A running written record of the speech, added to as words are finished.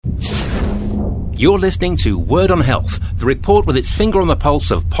You're listening to Word on Health, the report with its finger on the pulse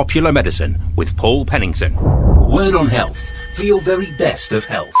of popular medicine, with Paul Penningson. Word on Health, for your very best of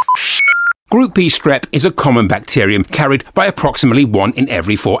health. Group B strep is a common bacterium carried by approximately 1 in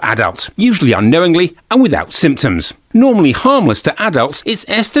every 4 adults, usually unknowingly and without symptoms. Normally harmless to adults, it's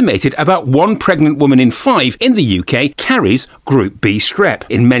estimated about 1 pregnant woman in 5 in the UK carries Group B strep,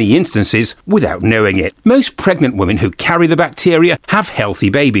 in many instances without knowing it. Most pregnant women who carry the bacteria have healthy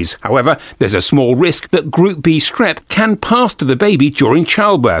babies. However, there's a small risk that Group B strep can pass to the baby during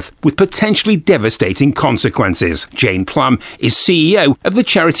childbirth, with potentially devastating consequences. Jane Plum is CEO of the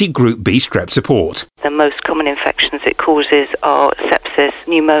charity Group B Strep Support. The most common infections it causes are sepsis,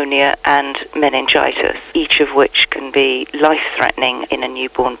 pneumonia and meningitis, each of which can be life-threatening in a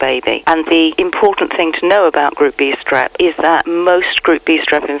newborn baby. And the important thing to know about Group B strep is that most Group B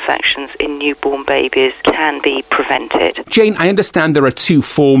strep infections in newborn babies can be prevented. Jane, I understand there are 2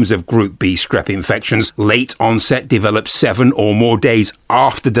 forms of Group B strep infections. Late onset develops 7 or more days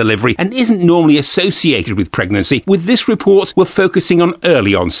after delivery and isn't normally associated with pregnancy. With this report, we're focusing on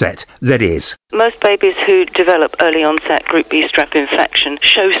early onset, that is. Most babies who develop early onset Group B strep infection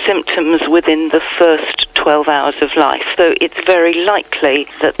show symptoms within the first 12 hours of life. So it's very likely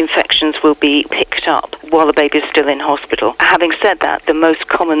that infections will be picked up while the baby is still in hospital. Having said that, the most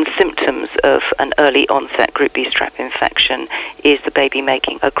common symptoms of an early onset Group B strep infection is the baby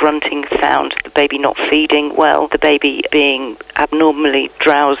making a grunting sound, the baby not feeding well, the baby being abnormally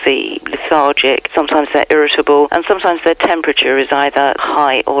drowsy, lethargic, sometimes they're irritable, and sometimes their temperature is either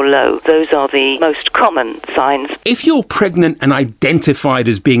high or low. Those are the most common signs. If you're pregnant and identified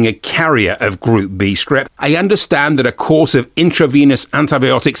as being a carrier of Group B strep, I understand that a course of intravenous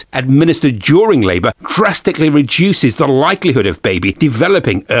antibiotics administered during labour drastically reduces the likelihood of baby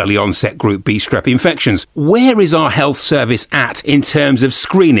developing early onset Group B strep infections. Where is our health service at in terms of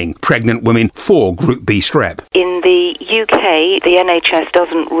screening pregnant women for Group B strep? In the UK, the NHS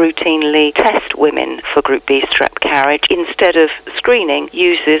doesn't routinely test women for Group B strep carriage. Instead of screening,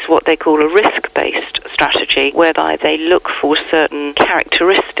 uses what they call a risk-based strategy, whereby they look for certain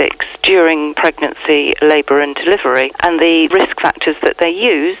characteristics during pregnancy, labour and delivery. And the risk factors that they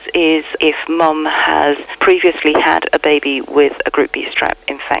use is if mum has previously had a baby with a Group B strep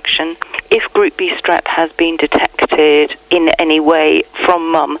infection, if Group B strep has been detected in any way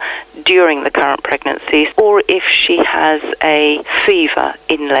from mum during the current pregnancies, or if she has a fever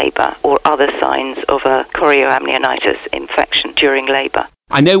in labour or other signs of a chorioamnionitis infection during labour.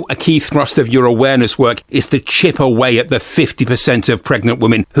 I know a key thrust of your awareness work is to chip away at the 50% of pregnant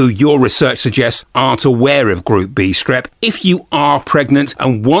women who your research suggests aren't aware of Group B strep. If you are pregnant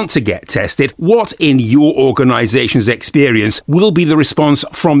and want to get tested, what in your organisation's experience will be the response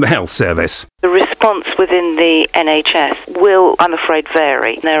from the health service? The response within the NHS will, I'm afraid,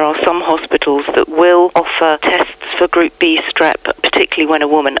 vary. There are some hospitals that will offer tests for Group B strep, particularly when a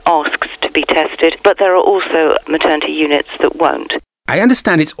woman asks to be tested, but there are also maternity units that won't. I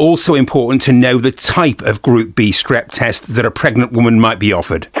understand it's also important to know the type of Group B strep test that a pregnant woman might be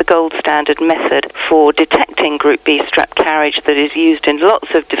offered. The gold standard method for detecting Group B strep carriage that is used in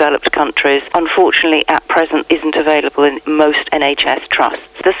lots of developed countries, unfortunately at present isn't available in most NHS trusts.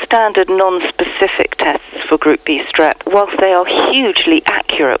 The standard non-specific tests for Group B strep, whilst they are hugely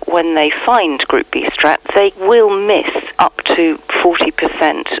accurate when they find Group B strep, they will miss up to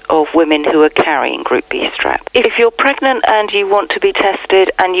 40% of women who are carrying Group B strep. If you're pregnant and you want to be tested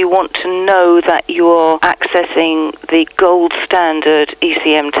and you want to know that you're accessing the gold standard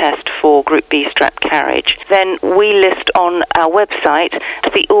ECM test for Group B strep carriage, then we list on our website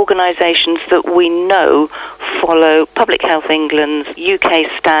the organisations that we know follow Public Health England's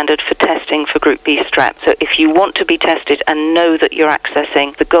UK standard for testing for Group B strep. So if you want to be tested and know that you're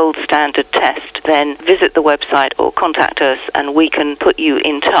accessing the gold standard test, then visit the website or contact us and we can put you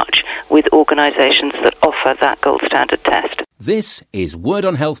in touch with organisations that offer that gold standard test. This is Word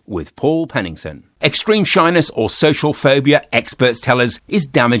on Health with Paul Penningson. Extreme shyness or social phobia, experts tell us, is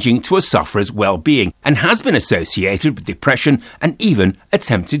damaging to a sufferer's well-being and has been associated with depression and even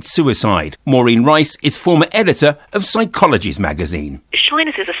attempted suicide. Maureen Rice is former editor of Psychologies magazine.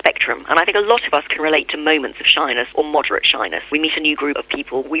 Shyness is a spectrum, and I think a lot of us can relate to moments of shyness or moderate shyness. We meet a new group of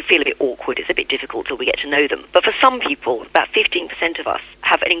people, we feel a bit awkward, it's a bit difficult till we get to know them. But for some people, about 15% of us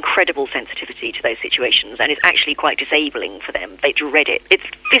have an incredible sensitivity to those situations, and it's actually quite disabling for them. They dread it. It's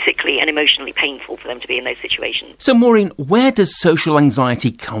physically and emotionally painful. painful for them to be in those situations. So, Maureen, where does social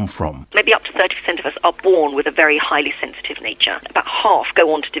anxiety come from? Maybe up to 30% of us are born with a very highly sensitive nature. About half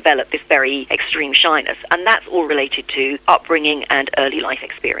go on to develop this very extreme shyness, and that's all related to upbringing and early life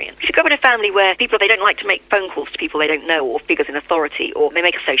experience. If you grow up in a family where they don't like to make phone calls to people they don't know or figures in authority, or they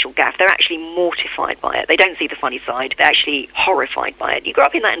make a social gaffe, they're actually mortified by it. They don't see the funny side. They're actually horrified by it. You grow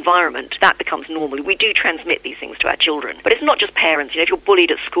up in that environment, that becomes normal. We do transmit these things to our children. But it's not just parents. If you're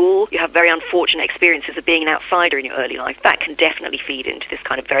bullied at school, you have very unfortunate experiences of being an outsider in your early life. That can definitely feed into this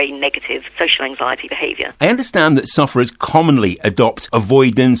kind of very negative social anxiety behaviour. I understand that sufferers commonly adopt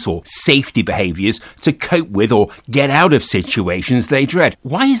avoidance or safety behaviours to cope with or get out of situations they dread.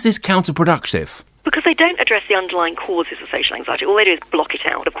 Why is this counterproductive? Because they don't address the underlying causes of social anxiety. All they do is block it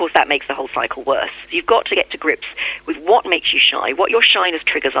out. Of course, that makes the whole cycle worse. So you've got to get to grips with what makes you shy, what your shyness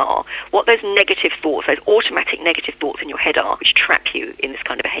triggers are, what those negative thoughts, those automatic negative thoughts in your head are, which trap you in this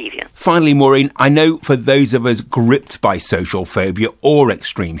kind of behaviour. Finally, Maureen, I know for those of us gripped by social phobia or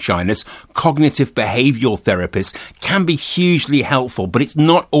extreme shyness, cognitive behavioural therapists can be hugely helpful, but it's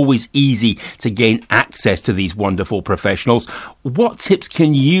not always easy to gain access to these wonderful professionals. What tips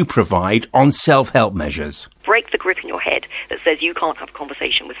can you provide on self-help measures? Break the grip in your head that says you can't have a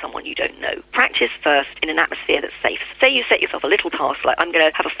conversation with someone you don't know. Practice first in an atmosphere that's safe. Say you set yourself a little task like, I'm going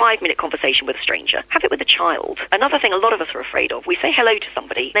to have a 5-minute conversation with a stranger. Have it with a child. Another thing a lot of us are afraid of, we say hello to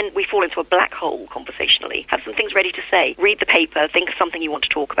somebody, then we fall into a black hole conversationally. Have some things ready to say. Read the paper, think of something you want to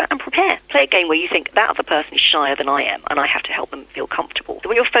talk about, and prepare. Play a game where you think that other person is shyer than I am, and I have to help them feel comfortable. So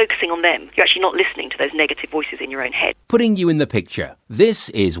when you're focusing on them, you're actually not listening to those negative voices in your own head. Putting you in the picture. This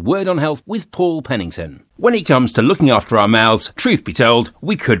is Word on Health with Paul Pennington. When it comes to looking after our mouths, truth be told,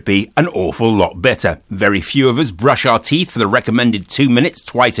 we could be an awful lot better. Very few of us brush our teeth for the recommended 2 minutes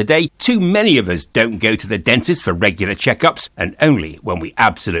twice a day. Too many of us don't go to the dentist for regular checkups, and only when we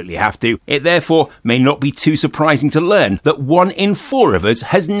absolutely have to. It therefore may not be too surprising to learn that 1 in 4 of us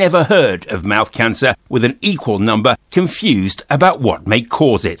has never heard of mouth cancer, with an equal number confused about what may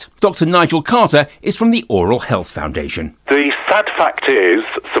cause it. Dr. Nigel Carter is from the Oral Health Foundation. The sad fact is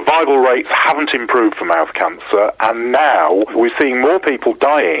survival rates haven't improved for mouth cancer, and now we're seeing more people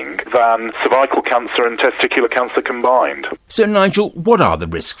dying than cervical cancer and testicular cancer combined. So, Nigel, what are the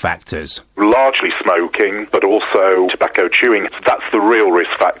risk factors? Largely smoking, but also tobacco chewing. That's the real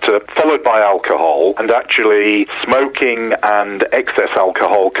risk factor, followed by alcohol. And actually, smoking and excess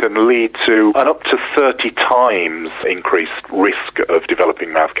alcohol can lead to an up to 30 times increased risk of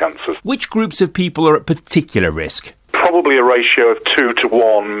developing mouth cancers. Which groups of people are at particular risk? Probably a ratio of 2 to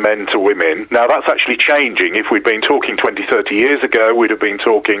 1 men to women. Now, that's actually changing. If we'd been talking 20, 30 years ago, we'd have been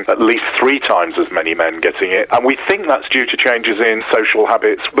talking at least 3 times as many men getting it. And we think that's due to changes in social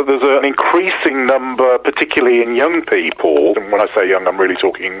habits. But there's an increasing number, particularly in young people, and when I say young, I'm really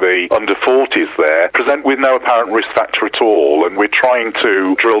talking the under 40s there, present with no apparent risk factor at all. And we're trying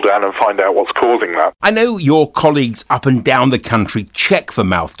to drill down and find out what's causing that. I know your colleagues up and down the country check for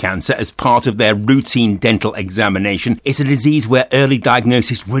mouth cancer as part of their routine dental examination. It's a disease where early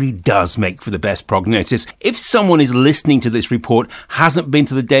diagnosis really does make for the best prognosis. If someone is listening to this report, hasn't been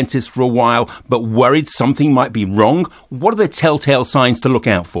to the dentist for a while, but worried something might be wrong, what are the telltale signs to look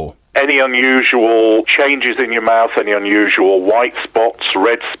out for? Any unusual changes in your mouth, any unusual white spots,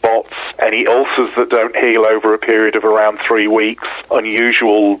 red spots, any ulcers that don't heal over a period of around 3 weeks,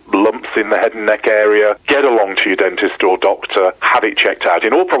 unusual lumps in the head and neck area, get along to your dentist or doctor, have it checked out.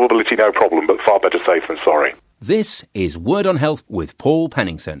 In all probability, no problem, but far better safe than sorry. This is Word on Health with Paul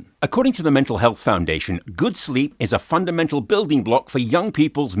Pennington. According to the Mental Health Foundation, good sleep is a fundamental building block for young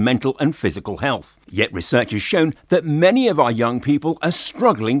people's mental and physical health. Yet research has shown that many of our young people are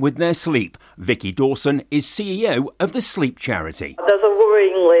struggling with their sleep. Vicky Dawson is CEO of the Sleep Charity. There's a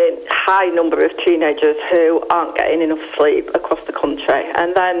worryingly high number of teenagers who aren't getting enough sleep across the country,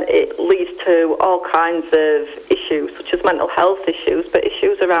 and then it leads to all kinds of issues, such as mental health issues, but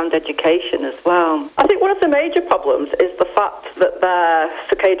issues around education as well. I think one of the major problems is the fact that their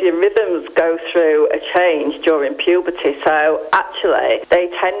circadian rhythms go through a change during puberty. So actually, they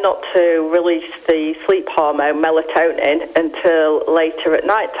tend not to release the sleep hormone melatonin until later at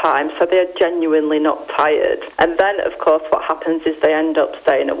night time, so they're genuinely not tired. And then, of course, what happens is they end up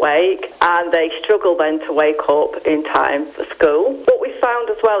staying awake, and they struggle then to wake up in time for school. What we found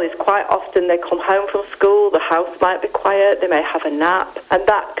as well is quite often they come home from school, the house might be quiet, they may have a nap, and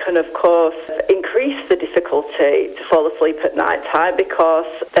that can, of course, increase the difficulty to fall asleep at night time because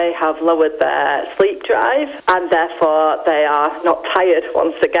they have lowered their sleep drive, and therefore they are not tired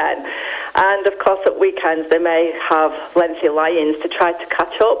once again. And of course at weekends they may have lengthy lie-ins to try to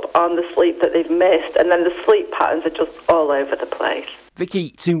catch up on the sleep that they've missed, and then the sleep patterns are just all over the place.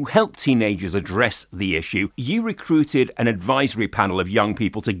 Vicky, to help teenagers address the issue, you recruited an advisory panel of young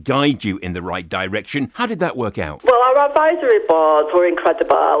people to guide you in the right direction. How did that work out? Well, our advisory boards were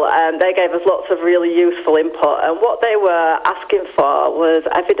incredible and they gave us lots of really useful input, and what they were asking for was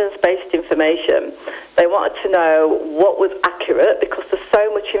evidence-based information. They wanted to know what was accurate, because there's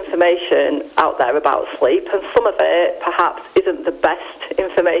so much information out there about sleep and some of it perhaps isn't the best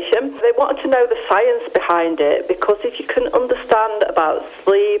information. They wanted to know the science behind it, because if you can understand about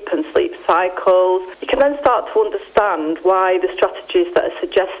sleep and sleep cycles, you can then start to understand why the strategies that are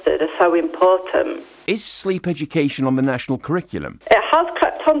suggested are so important. Is sleep education on the national curriculum? It has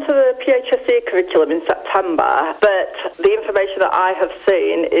crept onto the PHSE curriculum in September, but the information that I have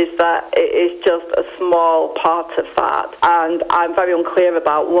seen is that it is just a small part of that, and I'm very unclear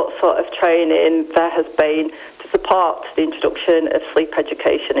about what sort of training there has been to support the introduction of sleep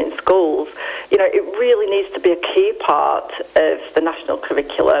education in schools. You know, it really needs to be a key part of the national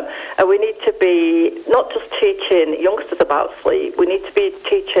curriculum, and we need to be not just teaching youngsters about sleep, we need to be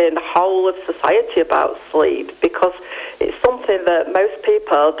teaching the whole of society about sleep, because it's something that most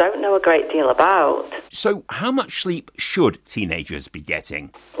people don't know a great deal about. So how much sleep should teenagers be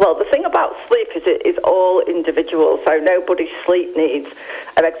getting? Well, the thing about sleep is it is all individual, so nobody's sleep needs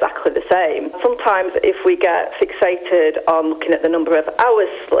are exactly the same. Sometimes if we get fixated on looking at the number of hours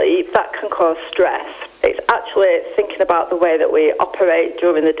sleep, that can cause stress. It's actually thinking about the way that we operate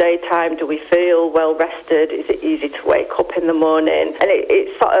during the daytime. Do we feel well rested? Is it easy to wake up in the morning? And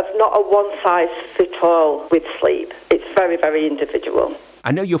it's sort of not a one-size-fits-all with sleep. It's very, very individual.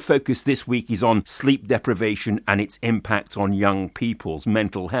 I know your focus this week is on sleep deprivation and its impact on young people's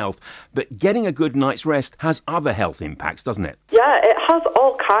mental health, but getting a good night's rest has other health impacts, doesn't it? Yeah, it has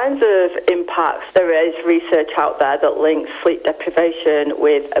all kinds of impacts. There is research out there that links sleep deprivation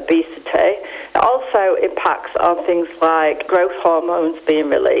with obesity. It also impacts on things like growth hormones being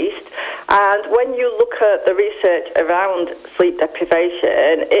released. And when you look at the research around sleep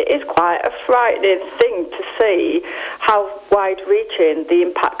deprivation, it is quite a frightening thing to see how wide-reaching the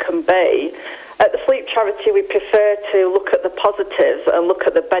impact can be. At the Sleep Charity, we prefer to look at the positives and look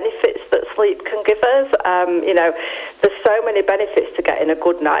at the benefits that sleep can give us. There's so many benefits to getting a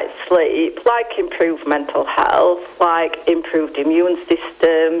good night's sleep, like improved mental health, like improved immune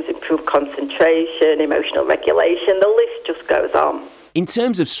systems, improved concentration, emotional regulation. The list just goes on. In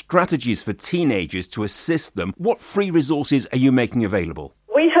terms of strategies for teenagers to assist them, what free resources are you making available?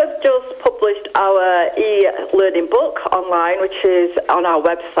 We have just published our e-learning book online, which is on our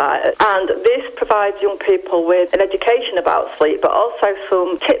website, and this provides young people with an education about sleep, but also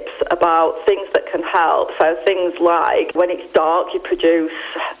some tips about things that can help. So things like when it's dark, you produce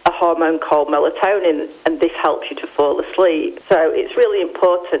a hormone called melatonin, and this helps you to fall asleep. So it's really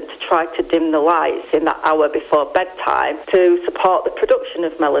important to try to dim the lights in that hour before bedtime to support the production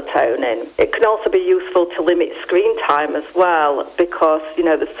of melatonin. It can also be useful to limit screen time as well, because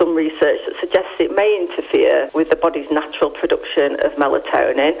there's some research that suggests it may interfere with the body's natural production of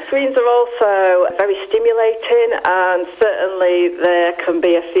melatonin. Screens are also very stimulating, and certainly there can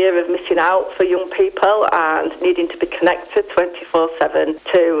be a fear of missing out for young people and needing to be connected 24/7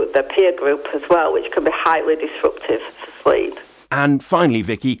 to their peer group as well, which can be highly disruptive to sleep. And finally,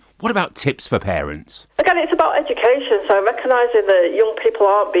 Vicky, what about tips for parents? Again, it's about education, so recognising that young people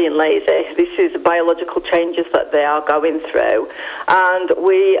aren't being lazy. This is biological changes that they are going through. And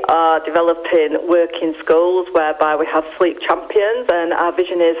we are developing work in schools whereby we have sleep champions, and our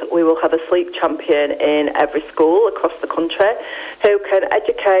vision is we will have a sleep champion in every school across the country who can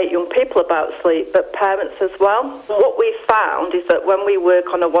educate young people about sleep, but parents as well. What we found is that when we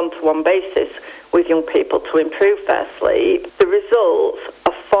work on a one-to-one basis with young people to improve their sleep, the results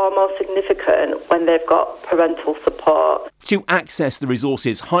are far more significant when they've got parental support. To access the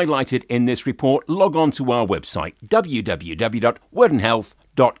resources highlighted in this report, log on to our website,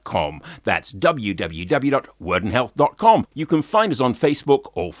 www.wordandhealth.com. That's www.wordandhealth.com. You can find us on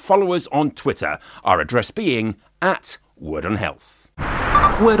Facebook or follow us on Twitter, our address being @WordOnHealth.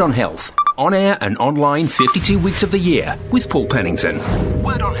 Word on Health, on air and online 52 weeks of the year with Paul Pennington.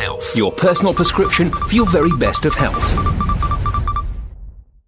 Word on Health, your personal prescription for your very best of health.